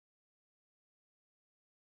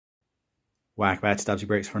Welcome back to Dubsy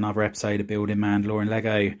Bricks for another episode of Building Mandalore in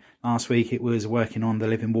Lego. Last week it was working on the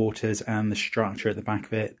living waters and the structure at the back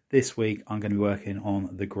of it. This week I'm going to be working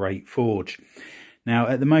on the Great Forge. Now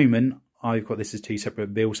at the moment I've got this as two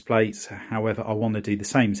separate build plates, however I want to do the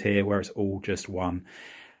same as here where it's all just one.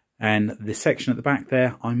 And the section at the back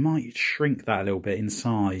there, I might shrink that a little bit in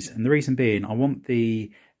size. And the reason being, I want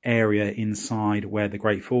the area inside where the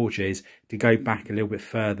Great Forge is to go back a little bit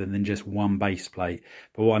further than just one base plate.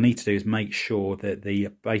 But what I need to do is make sure that the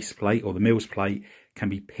base plate or the mills plate can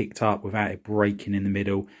be picked up without it breaking in the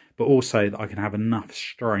middle, but also that I can have enough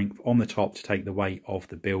strength on the top to take the weight of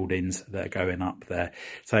the buildings that are going up there.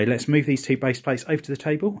 So let's move these two base plates over to the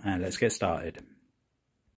table and let's get started.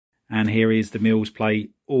 And here is the mills plate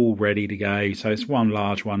all ready to go. So it's one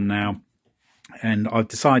large one now. And I've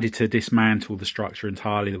decided to dismantle the structure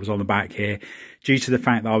entirely that was on the back here. Due to the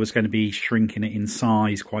fact that I was going to be shrinking it in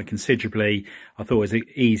size quite considerably, I thought it was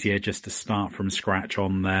easier just to start from scratch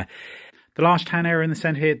on there. The large tan area in the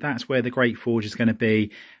centre here, that's where the Great Forge is going to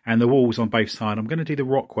be. And the walls on both sides, I'm going to do the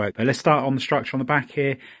rock work. But let's start on the structure on the back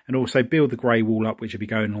here and also build the grey wall up, which will be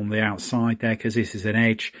going on the outside there because this is an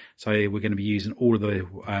edge. So we're going to be using all of the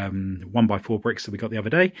 1x4 bricks that we got the other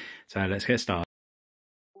day. So let's get started.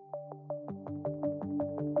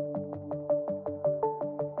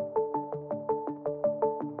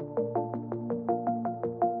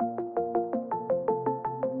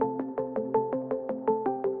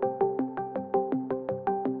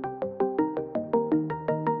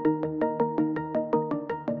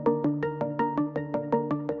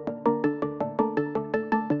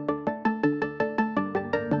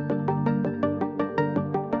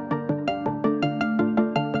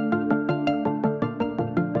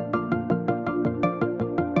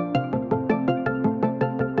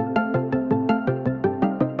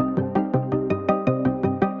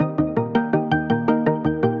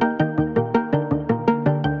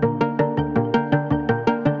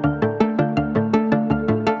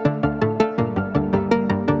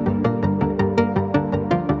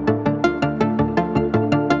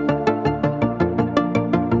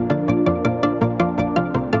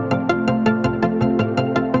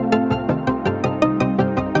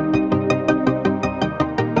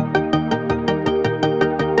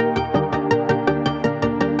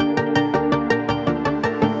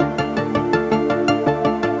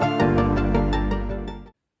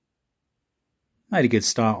 Made a good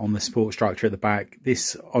start on the support structure at the back.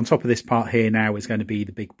 This, on top of this part here now, is going to be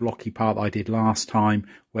the big blocky part that I did last time,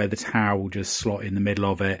 where the tower will just slot in the middle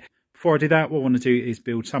of it. Before I do that, what I want to do is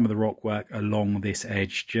build some of the rock work along this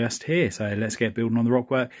edge just here. So let's get building on the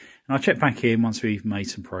rock work, and I'll check back in once we've made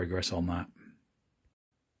some progress on that.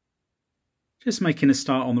 Just making a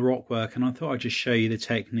start on the rock work, and I thought I'd just show you the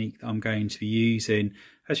technique that I'm going to be using.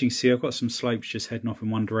 As you can see, I've got some slopes just heading off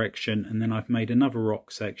in one direction, and then I've made another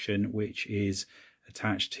rock section which is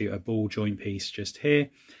attached to a ball joint piece just here.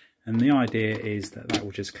 And the idea is that that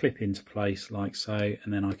will just clip into place like so,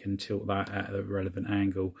 and then I can tilt that at a relevant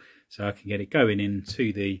angle so I can get it going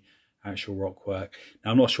into the actual rock work.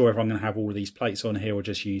 Now I'm not sure if I'm going to have all of these plates on here or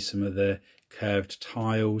just use some of the curved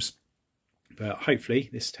tiles. But hopefully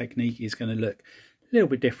this technique is going to look a little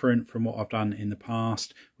bit different from what I've done in the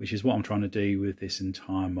past, which is what I'm trying to do with this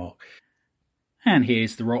entire mock. And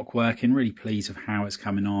here's the rock work, and really pleased with how it's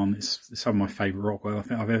coming on. It's some of my favourite rock work I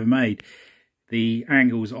think I've ever made. The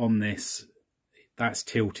angles on this, that's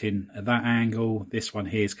tilting at that angle. This one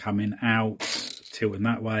here is coming out, tilting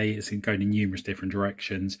that way. It's going in numerous different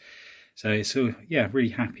directions. So yeah, really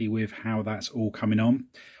happy with how that's all coming on.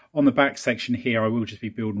 On the back section here, I will just be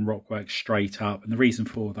building rock work straight up. And the reason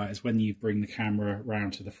for that is when you bring the camera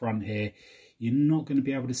around to the front here, you're not going to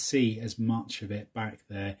be able to see as much of it back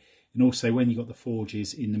there. And also when you've got the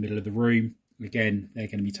forges in the middle of the room, again, they're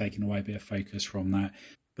going to be taking away a bit of focus from that.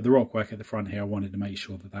 But the rock work at the front here, I wanted to make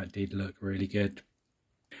sure that that did look really good.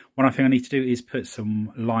 One other thing I need to do is put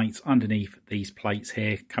some lights underneath these plates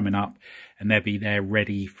here coming up, and they'll be there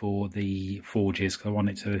ready for the forges, because I want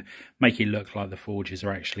it to make it look like the forges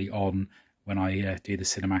are actually on when I do the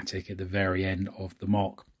cinematic at the very end of the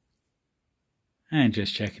mock. And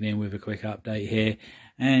just checking in with a quick update here,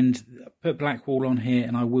 and put black wall on here,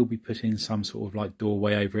 and I will be putting some sort of like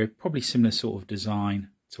doorway over it, probably similar sort of design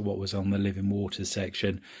to what was on the living waters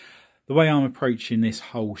section. The way I'm approaching this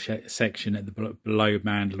whole section at the below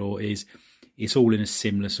Mandalore is it's all in a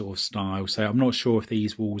similar sort of style. So I'm not sure if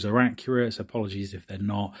these walls are accurate, so apologies if they're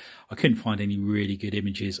not. I couldn't find any really good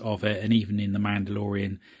images of it, and even in the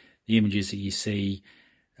Mandalorian, the images that you see,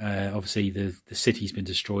 obviously the city's been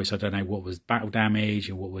destroyed, so I don't know what was battle damage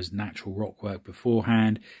or what was natural rock work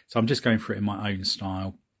beforehand. So I'm just going for it in my own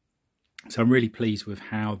style. So I'm really pleased with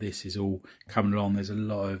how this is all coming along. There's a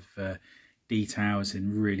lot of details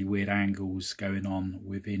and really weird angles going on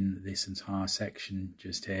within this entire section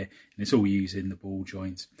just here, and it's all using the ball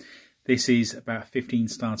joints. This is about 15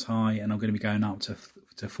 studs high, and I'm going to be going up to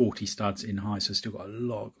 40 studs in height, so I've still got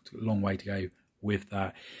a long way to go with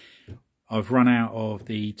that. I've run out of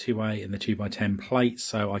the 2x and the 2x10 plates,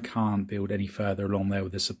 so I can't build any further along there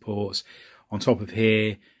with the supports. On top of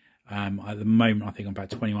here, at the moment, I think I'm about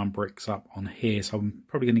 21 bricks up on here, so I'm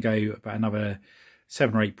probably going to go about another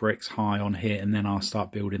 7 or 8 bricks high on here, and then I'll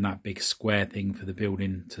start building that big square thing for the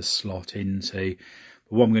building to slot into.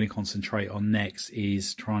 But what I'm going to concentrate on next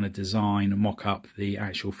is trying to design and mock up the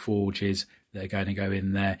actual forges that are going to go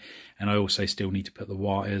in there, and I also still need to put the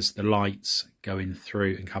wires, the lights going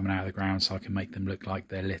through and coming out of the ground, so I can make them look like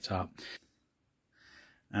they're lit up.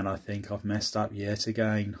 And I think I've messed up yet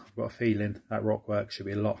again. I've got a feeling that rockwork should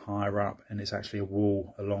be a lot higher up, and it's actually a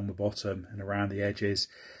wall along the bottom and around the edges.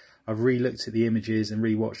 I've re-looked at the images and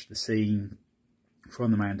re-watched the scene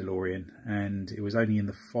from The Mandalorian, and it was only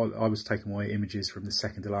in I was taking my images from the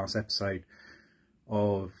second to last episode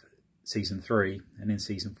of season 3, and in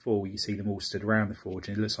season 4 you see them all stood around the forge,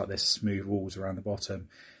 and it looks like there's smooth walls around the bottom.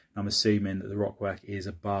 I'm assuming that the rockwork is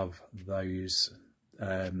above those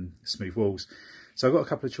smooth walls. So I've got a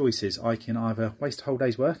couple of choices. I can either waste a whole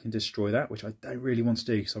day's work and destroy that, which I don't really want to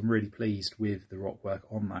do, because I'm really pleased with the rockwork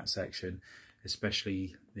on that section,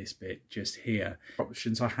 especially this bit just here.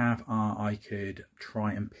 Options I have are I could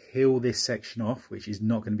try and peel this section off, which is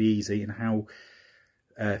not going to be easy, and how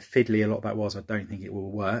fiddly a lot of that was, I don't think it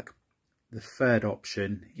will work. The third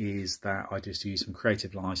option is that I just use some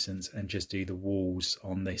creative license and just do the walls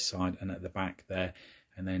on this side and at the back there,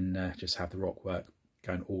 and then just have the rockwork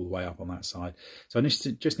going all the way up on that side. So I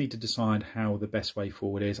just need to decide how the best way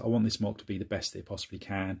forward is. I want this mock to be the best that it possibly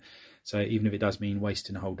can. So even if it does mean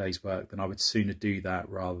wasting a whole day's work, then I would sooner do that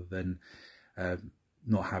rather than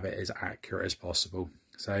not have it as accurate as possible.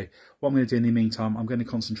 So what I'm going to do in the meantime, I'm going to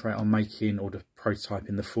concentrate on making or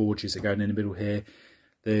prototyping the forges that are going in the middle here.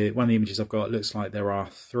 One of the images I've got, it looks like there are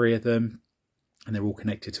 3 of them, and they're all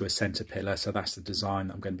connected to a centre pillar, so that's the design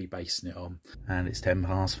that I'm going to be basing it on. And it's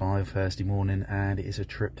 5:10 Thursday morning, and it is a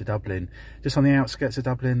trip to Dublin. Just on the outskirts of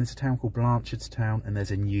Dublin, there's a town called Blanchardstown, and there's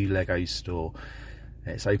a new Lego store.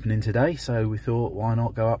 It's opening today, so we thought, why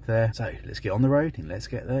not go up there? So let's get on the road and let's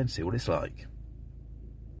get there and see what it's like.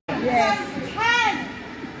 Yes.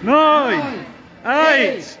 10, 9,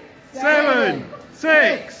 8, 7,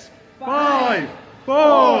 6, 5,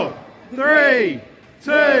 4, 3,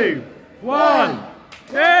 2, 1.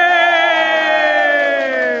 Yay!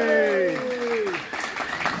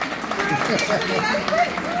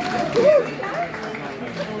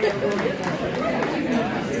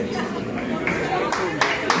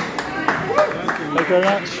 Thank you very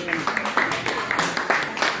much.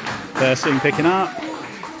 First thing picking up,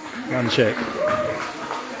 gunship.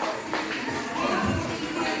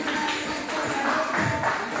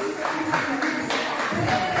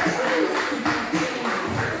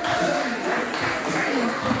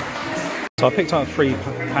 So I picked up 3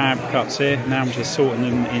 power cups here. Now I'm just sorting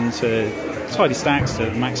them into tidy stacks to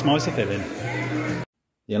maximise the filling.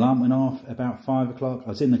 The alarm went off about 5 o'clock. I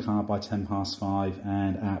was in the car by 5:10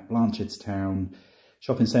 and at Blanchardstown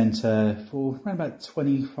shopping centre for around about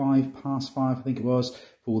 5:25, I think it was,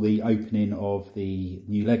 for the opening of the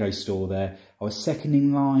new Lego store there. I was second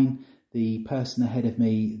in line. The person ahead of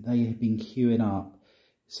me, they had been queuing up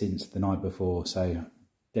since the night before, so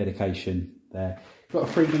dedication there. Got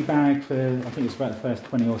a freebie bag for, I think it's about the first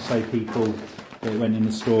 20 or so people that went in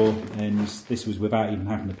the store, and this was without even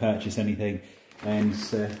having to purchase anything. And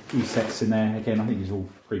a few sets in there. Again, I think these are all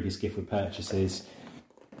previous gift with purchases.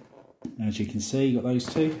 As you can see, got those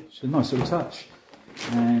 2. It's a nice little touch.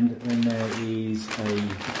 And then there is a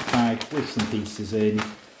bag with some pieces in,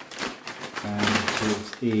 and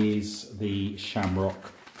it is the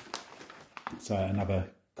Shamrock. So another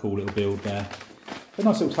cool little build there. A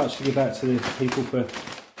nice little touch to give out to the people for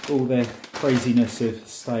all their craziness of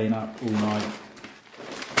staying up all night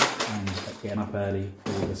and getting up early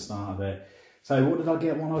for the start of it. So what did I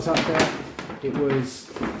get when I was up there? It was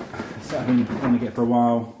something I've been trying to get for a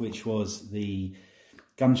while, which was the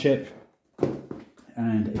gunship.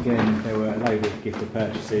 And again, there were a load of gifted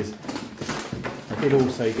purchases. I did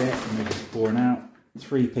also get, and they're just pouring out,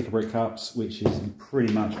 3 pick-a-brick cups, which is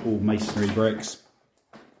pretty much all masonry bricks.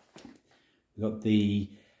 We got the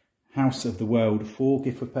House of the World 4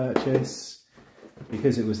 gift for purchase.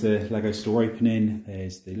 Because it was the Lego store opening,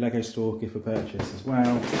 there's the Lego store gift for purchase as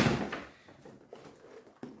well.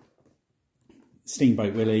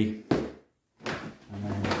 Steamboat Willie. And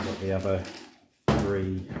then we've got the other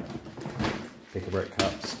 3 thicker brick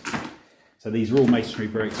cups. So these are all masonry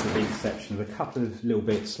bricks with the exception of a couple of little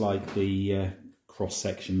bits like the cross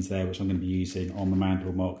sections there, which I'm going to be using on the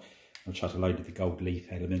Mandalore mock. I've chucked a load of the gold leaf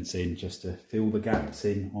elements in just to fill the gaps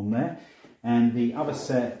in on there. And the other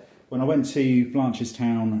set, when I went to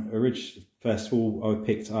Blanchardstown, first of all, I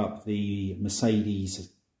picked up the Mercedes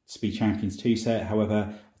Speed Champions 2 set. However,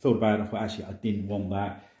 I thought about it, I thought actually I didn't want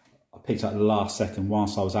that. I picked up the last second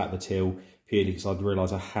whilst I was at the till, purely because I'd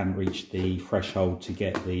realised I hadn't reached the threshold to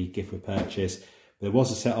get the gift with purchase. There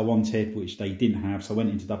was a set I wanted, which they didn't have, so I went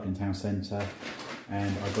into Dublin Town Centre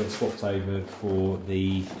and I got it swapped over for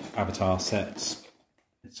the Avatar sets.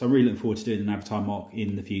 So I'm really looking forward to doing an Avatar mock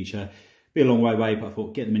in the future. Be a long way away, but I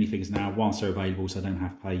thought get the minifigures now whilst they're available so I don't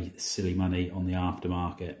have to pay silly money on the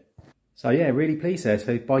aftermarket. So yeah, really pleased there.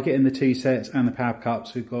 So by getting the 2 sets and the power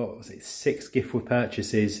cups, we've got 6 gift with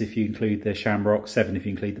purchases if you include the shamrock, 7 if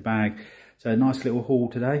you include the bag. So a nice little haul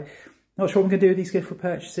today. Not sure what I'm going to do with these gift with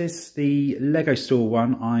purchases. The Lego store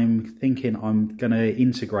one, I'm thinking I'm going to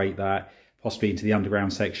integrate that possibly into the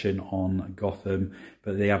underground section on Gotham.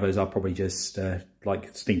 But the others I'll probably just,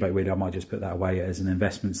 like Steamboat Widow, I might just put that away as an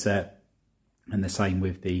investment set. And the same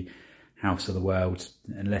with the House of the World,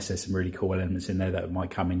 unless there's some really cool elements in there that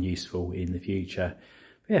might come in useful in the future.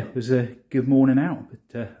 But yeah, it was a good morning out,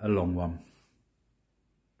 but a long one.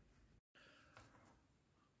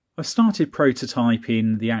 I've started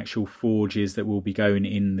prototyping the actual forges that will be going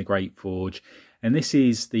in the Great Forge, and this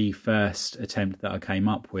is the first attempt that I came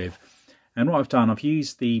up with. And what I've done, I've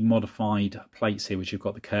used the modified plates here, which have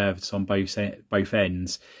got the curves on both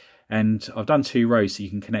ends, and I've done 2 rows so you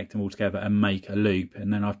can connect them all together and make a loop,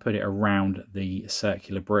 and then I've put it around the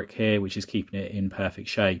circular brick here, which is keeping it in perfect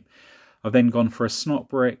shape. I've then gone for a snot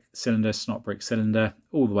brick cylinder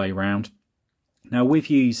all the way around. Now with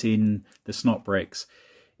using the snot bricks,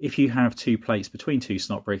 if you have 2 plates between 2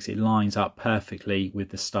 snot bricks, it lines up perfectly with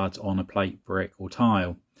the studs on a plate, brick or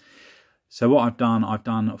tile. So what I've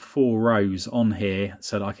done 4 rows on here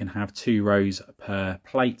so that I can have 2 rows per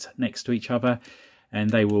plate next to each other, and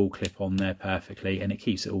they will all clip on there perfectly, and it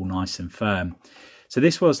keeps it all nice and firm. So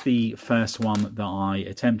this was the first one that I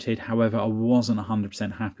attempted. However, I wasn't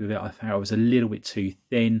 100% happy with it. I thought it was a little bit too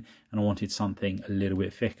thin and I wanted something a little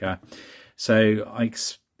bit thicker. So I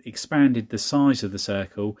expanded the size of the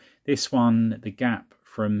circle. This one, the gap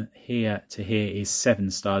from here to here is 7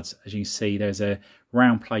 studs. As you can see, there's a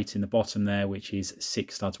round plate in the bottom there, which is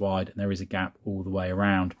 6 studs wide, and there is a gap all the way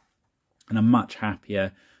around. And I'm much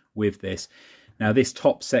happier with this. Now this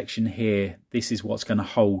top section here, this is what's going to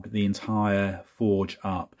hold the entire forge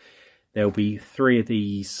up. There'll be 3 of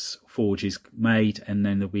these forges made, and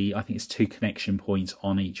then there'll be, I think it's 2 connection points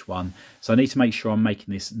on each one. So I need to make sure I'm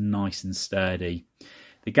making this nice and sturdy.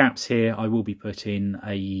 The gaps here, I will be putting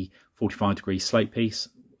a 45-degree slope piece,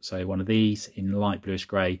 so one of these in light bluish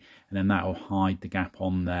grey, and then that will hide the gap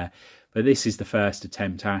on there. But this is the first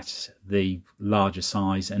attempt at the larger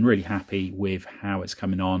size, and really happy with how it's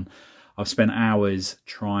coming on. I've spent hours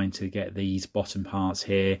trying to get these bottom parts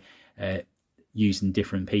here using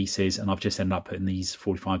different pieces, and I've just ended up putting these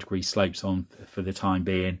 45-degree slopes on for the time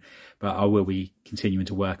being. But I will be continuing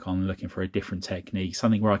to work on looking for a different technique,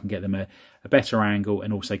 something where I can get them a better angle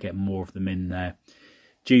and also get more of them in there.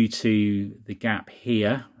 Due to the gap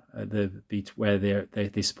here, where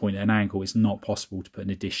this point at an angle, it's not possible to put an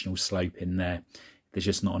additional slope in there. There's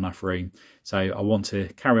just not enough room. So I want to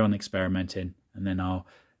carry on experimenting, and then I'll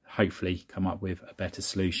hopefully come up with a better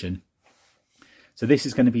solution. So this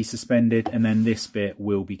is going to be suspended, and then this bit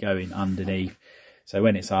will be going underneath. So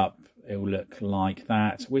when it's up, it will look like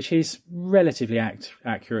that, which is relatively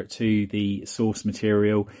accurate to the source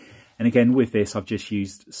material. And again, with this, I've just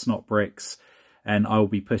used snot bricks, and I'll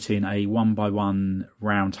be putting a 1x1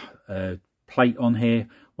 round plate on here,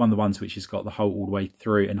 one of the ones which has got the hole all the way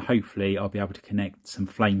through, and hopefully I'll be able to connect some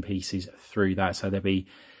flame pieces through that, so there'll be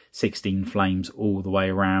 16 flames all the way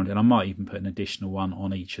around, and I might even put an additional one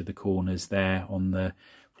on each of the corners there on the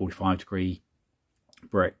 45-degree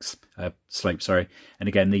bricks slope, sorry. And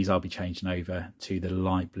again, these I'll be changing over to the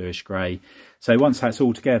light bluish grey. So once that's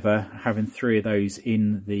all together, having 3 of those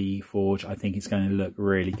in the forge, I think it's going to look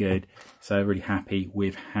really good. So really happy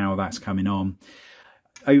with how that's coming on.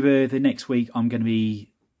 Over the next week, I'm going to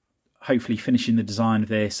be hopefully finishing the design of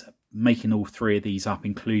this, making all 3 of these up,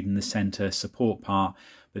 including the centre support part.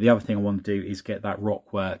 But the other thing I want to do is get that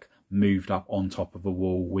rock work moved up on top of a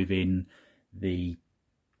wall within the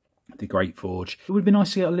Great Forge. It would be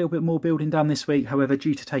nice to get a little bit more building done this week. However,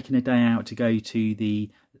 due to taking a day out to go to the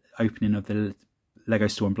opening of the Lego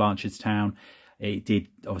store in Blanchardstown, it did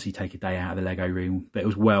obviously take a day out of the Lego room, but it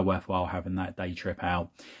was well worthwhile having that day trip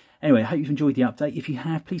out. Anyway, I hope you've enjoyed the update. If you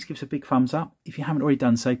have, please give us a big thumbs up. If you haven't already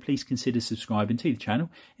done so, please consider subscribing to the channel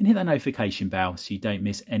and hit that notification bell so you don't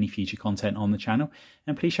miss any future content on the channel.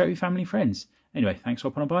 And please share it with your family and friends. Anyway, thanks for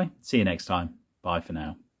hopping on by. See you next time. Bye for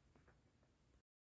now.